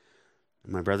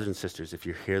 My brothers and sisters, if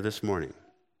you're here this morning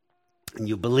and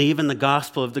you believe in the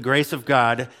gospel of the grace of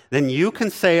God, then you can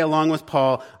say along with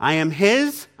Paul, I am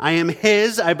his,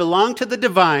 I belong to the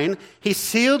divine, he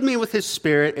sealed me with his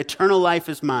Spirit, eternal life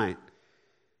is mine.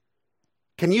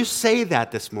 Can you say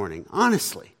that this morning,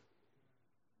 honestly?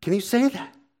 Can you say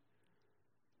that?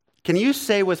 Can you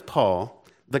say with Paul,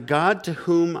 the God to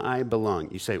whom I belong?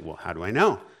 You say, well, how do I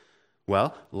know?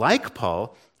 Well, like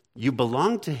Paul, you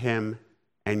belong to him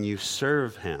and you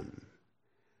serve him.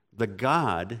 The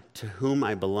God to whom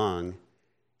I belong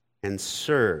and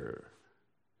serve.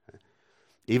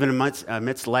 Even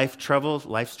amidst life's troubles,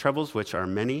 which are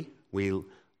many, we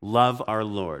love our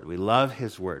Lord. We love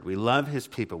his word. We love his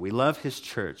people. We love his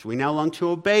church. We now long to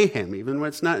obey him, even when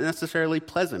it's not necessarily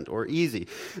pleasant or easy,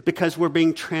 because we're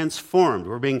being transformed.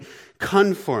 We're being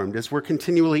conformed as we're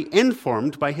continually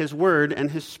informed by his word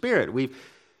and his Spirit. We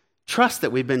trust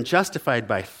that we've been justified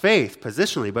by faith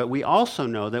positionally, but we also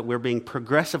know that we're being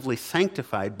progressively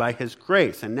sanctified by his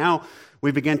grace. And now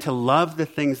we begin to love the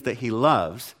things that he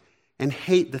loves and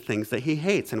hate the things that he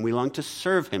hates. And we long to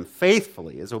serve him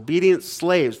faithfully as obedient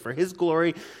slaves for his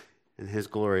glory and his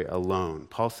glory alone.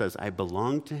 Paul says, I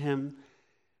belong to him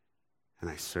and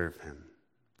I serve him.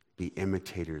 Be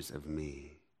imitators of me.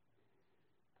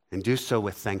 And do so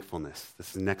with thankfulness. This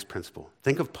is the next principle.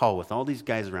 Think of Paul with all these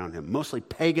guys around him, mostly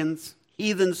pagans,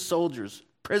 heathen soldiers,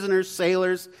 prisoners,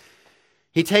 sailors.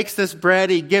 He takes this bread,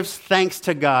 he gives thanks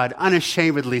to God,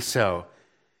 unashamedly so.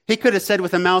 He could have said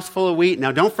with a mouthful of wheat,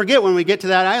 now don't forget when we get to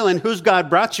that island, whose God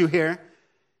brought you here?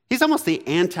 He's almost the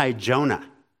anti-Jonah,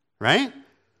 right?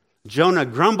 Jonah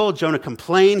grumbled, Jonah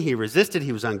complained, he resisted,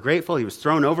 he was ungrateful, he was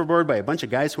thrown overboard by a bunch of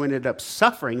guys who ended up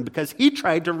suffering because he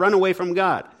tried to run away from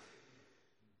God.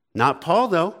 Not Paul,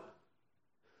 though.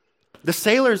 The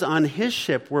sailors on his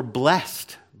ship were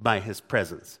blessed by his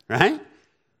presence, right?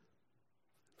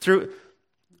 Through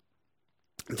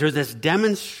this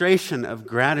demonstration of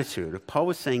gratitude, Paul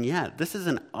was saying, yeah, this is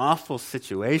an awful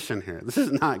situation here. This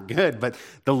is not good, but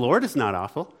the Lord is not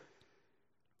awful.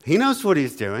 He knows what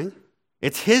he's doing.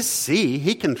 It's his sea.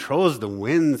 He controls the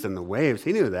winds and the waves.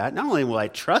 He knew that. Not only will I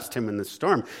trust him in the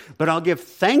storm, but I'll give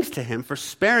thanks to him for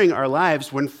sparing our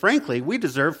lives when, frankly, we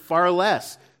deserve far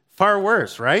less, far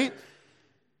worse, right?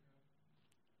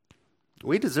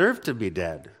 We deserve to be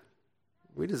dead.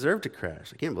 We deserve to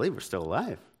crash. I can't believe we're still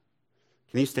alive.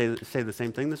 Can you say the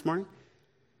same thing this morning?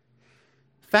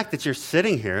 The fact that you're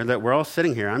sitting here, that we're all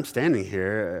sitting here, I'm standing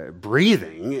here,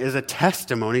 breathing, is a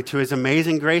testimony to his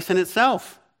amazing grace in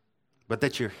itself. But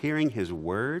that you're hearing his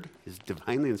word, his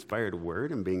divinely inspired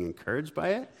word, and being encouraged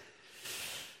by it,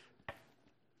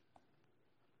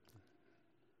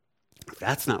 if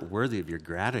that's not worthy of your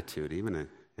gratitude, even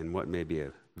in what may be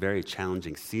a very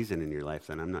challenging season in your life,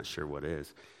 then I'm not sure what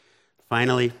is.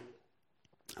 Finally,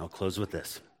 I'll close with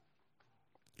this.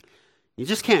 You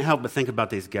just can't help but think about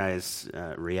these guys'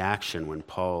 reaction when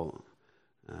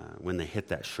they hit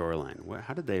that shoreline.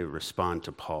 How did they respond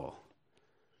to Paul?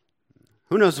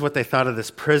 Who knows what they thought of this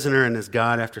prisoner and his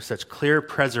God after such clear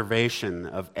preservation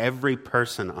of every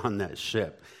person on that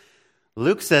ship?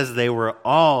 Luke says they were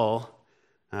all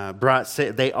brought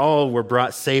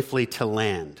safely to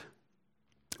land.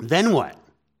 Then what?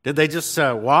 Did they just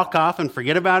walk off and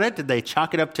forget about it? Did they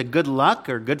chalk it up to good luck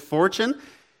or good fortune?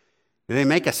 Did they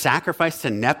make a sacrifice to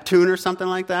Neptune or something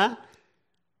like that?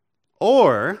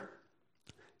 Or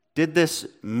did this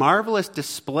marvelous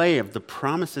display of the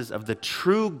promises of the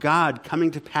true God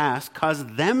coming to pass cause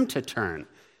them to turn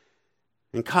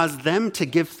and cause them to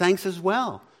give thanks as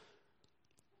well?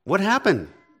 What happened?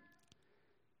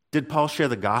 Did Paul share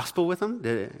the gospel with them?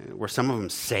 Were some of them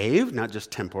saved, not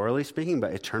just temporally speaking,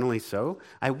 but eternally so?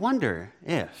 I wonder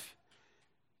if,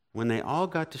 when they all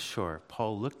got to shore,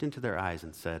 Paul looked into their eyes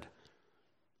and said,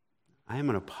 I am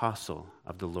an apostle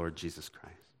of the Lord Jesus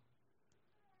Christ.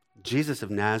 Jesus of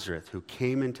Nazareth, who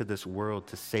came into this world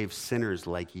to save sinners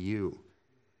like you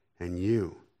and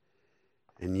you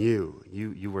And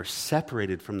you were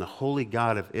separated from the holy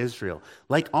God of Israel.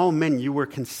 Like all men, you were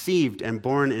conceived and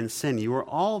born in sin. You were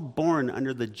all born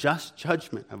under the just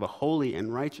judgment of a holy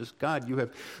and righteous God. You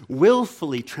have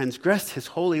willfully transgressed his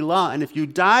holy law. And if you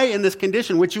die in this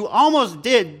condition, which you almost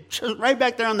did right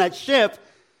back there on that ship,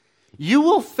 you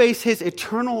will face his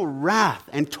eternal wrath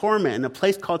and torment in a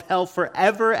place called hell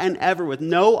forever and ever with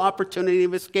no opportunity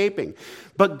of escaping.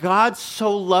 But God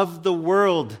so loved the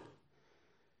world,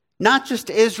 not just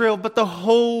Israel, but the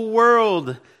whole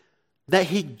world, that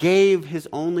he gave his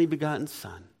only begotten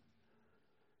Son.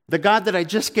 The God that I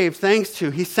just gave thanks to,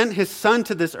 he sent his Son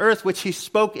to this earth, which he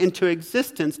spoke into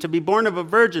existence, to be born of a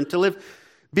virgin, to live,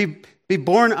 be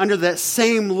born under that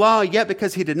same law, yet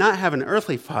because he did not have an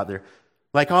earthly father,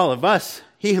 like all of us,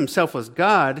 he himself was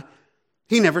God,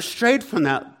 he never strayed from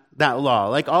that law,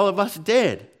 like all of us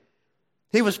did.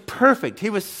 He was perfect. He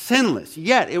was sinless.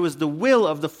 Yet it was the will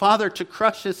of the Father to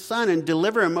crush his Son and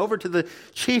deliver him over to the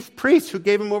chief priests, who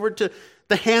gave him over to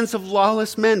the hands of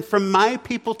lawless men, from my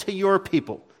people to your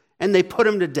people. And they put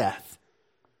him to death.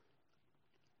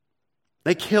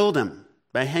 They killed him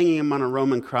by hanging him on a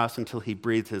Roman cross until he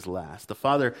breathed his last. The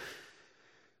Father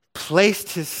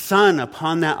placed his Son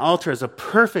upon that altar as a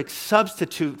perfect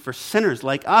substitute for sinners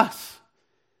like us.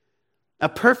 A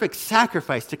perfect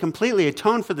sacrifice to completely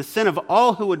atone for the sin of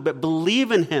all who would but believe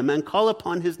in him and call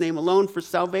upon his name alone for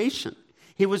salvation.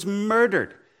 He was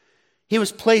murdered. He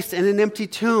was placed in an empty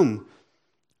tomb,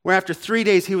 where after 3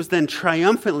 days he was then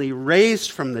triumphantly raised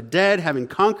from the dead, having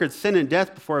conquered sin and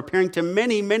death before appearing to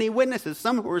many, many witnesses,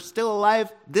 some who are still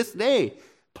alive this day,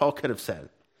 Paul could have said.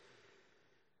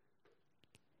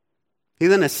 He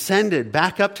then ascended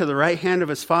back up to the right hand of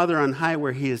his Father on high,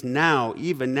 where he is now,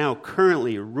 even now,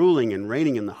 currently ruling and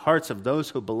reigning in the hearts of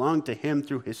those who belong to him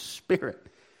through his Spirit.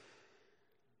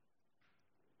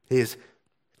 He is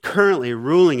currently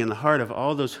ruling in the heart of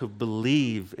all those who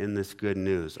believe in this good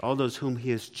news, all those whom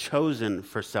he has chosen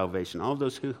for salvation, all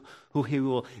those who he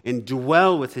will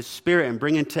indwell with his Spirit and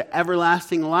bring into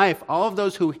everlasting life, all of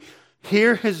those who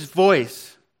hear his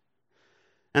voice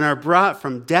and are brought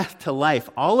from death to life,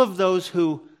 all of those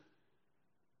who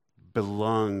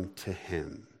belong to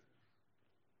him.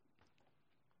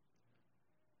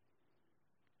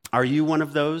 Are you one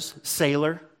of those,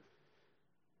 sailor?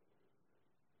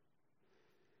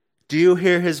 Do you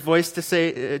hear his voice to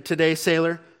say today,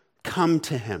 sailor? Come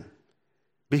to him.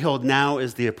 Behold, now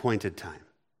is the appointed time.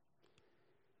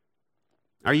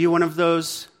 Are you one of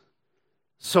those,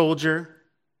 soldier,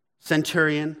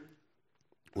 centurion?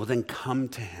 Well, then come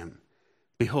to him.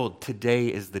 Behold, today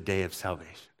is the day of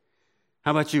salvation.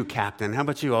 How about you, captain? How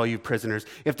about you, all you prisoners?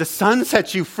 If the Son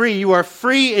sets you free, you are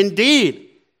free indeed.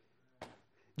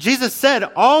 Jesus said,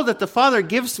 all that the Father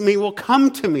gives me will come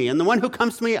to me, and the one who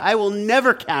comes to me I will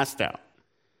never cast out.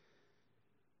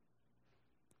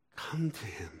 Come to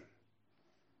him.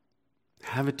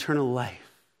 Have eternal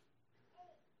life.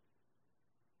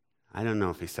 I don't know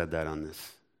if he said that on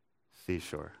this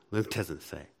seashore. Luke doesn't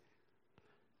say.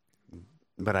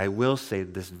 But I will say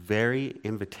this very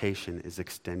invitation is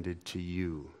extended to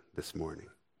you this morning.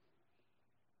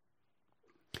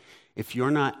 If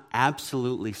you're not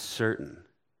absolutely certain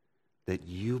that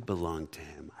you belong to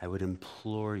him, I would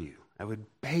implore you, I would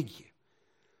beg you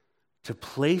to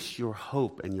place your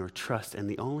hope and your trust in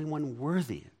the only one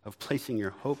worthy of placing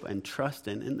your hope and trust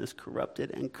in this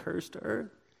corrupted and cursed earth.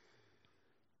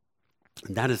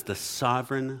 And that is the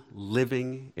sovereign,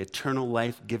 living, eternal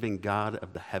life-giving God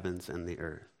of the heavens and the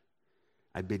earth.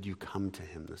 I bid you come to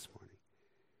him this morning.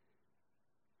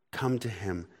 Come to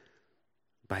him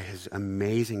by his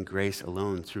amazing grace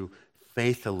alone, through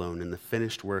faith alone, in the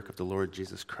finished work of the Lord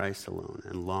Jesus Christ alone,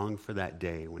 and long for that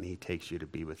day when he takes you to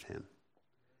be with him.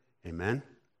 Amen?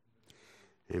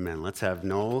 Amen. Let's have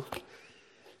Noel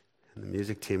and the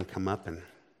music team come up and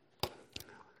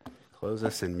close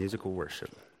us in musical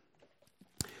worship.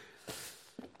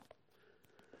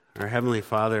 Our Heavenly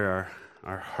Father,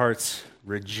 our hearts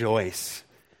rejoice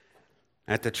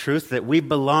at the truth that we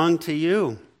belong to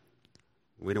you.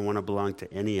 We don't want to belong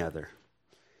to any other.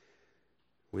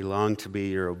 We long to be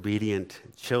your obedient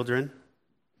children,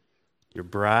 your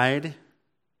bride,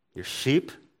 your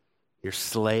sheep, your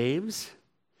slaves,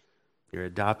 your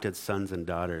adopted sons and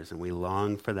daughters. And we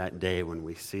long for that day when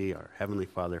we see our Heavenly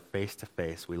Father face to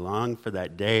face. We long for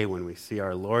that day when we see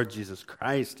our Lord Jesus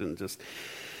Christ and just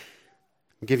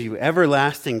give you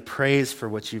everlasting praise for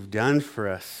what you've done for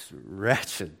us,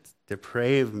 wretched,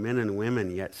 depraved men and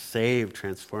women, yet saved,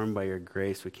 transformed by your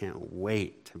grace. We can't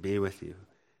wait to be with you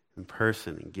in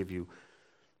person and give you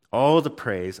all the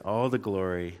praise, all the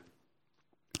glory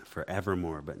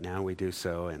forevermore. But now we do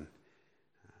so and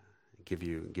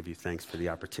give you thanks for the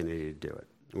opportunity to do it.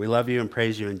 We love you and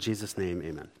praise you in Jesus' name,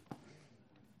 amen.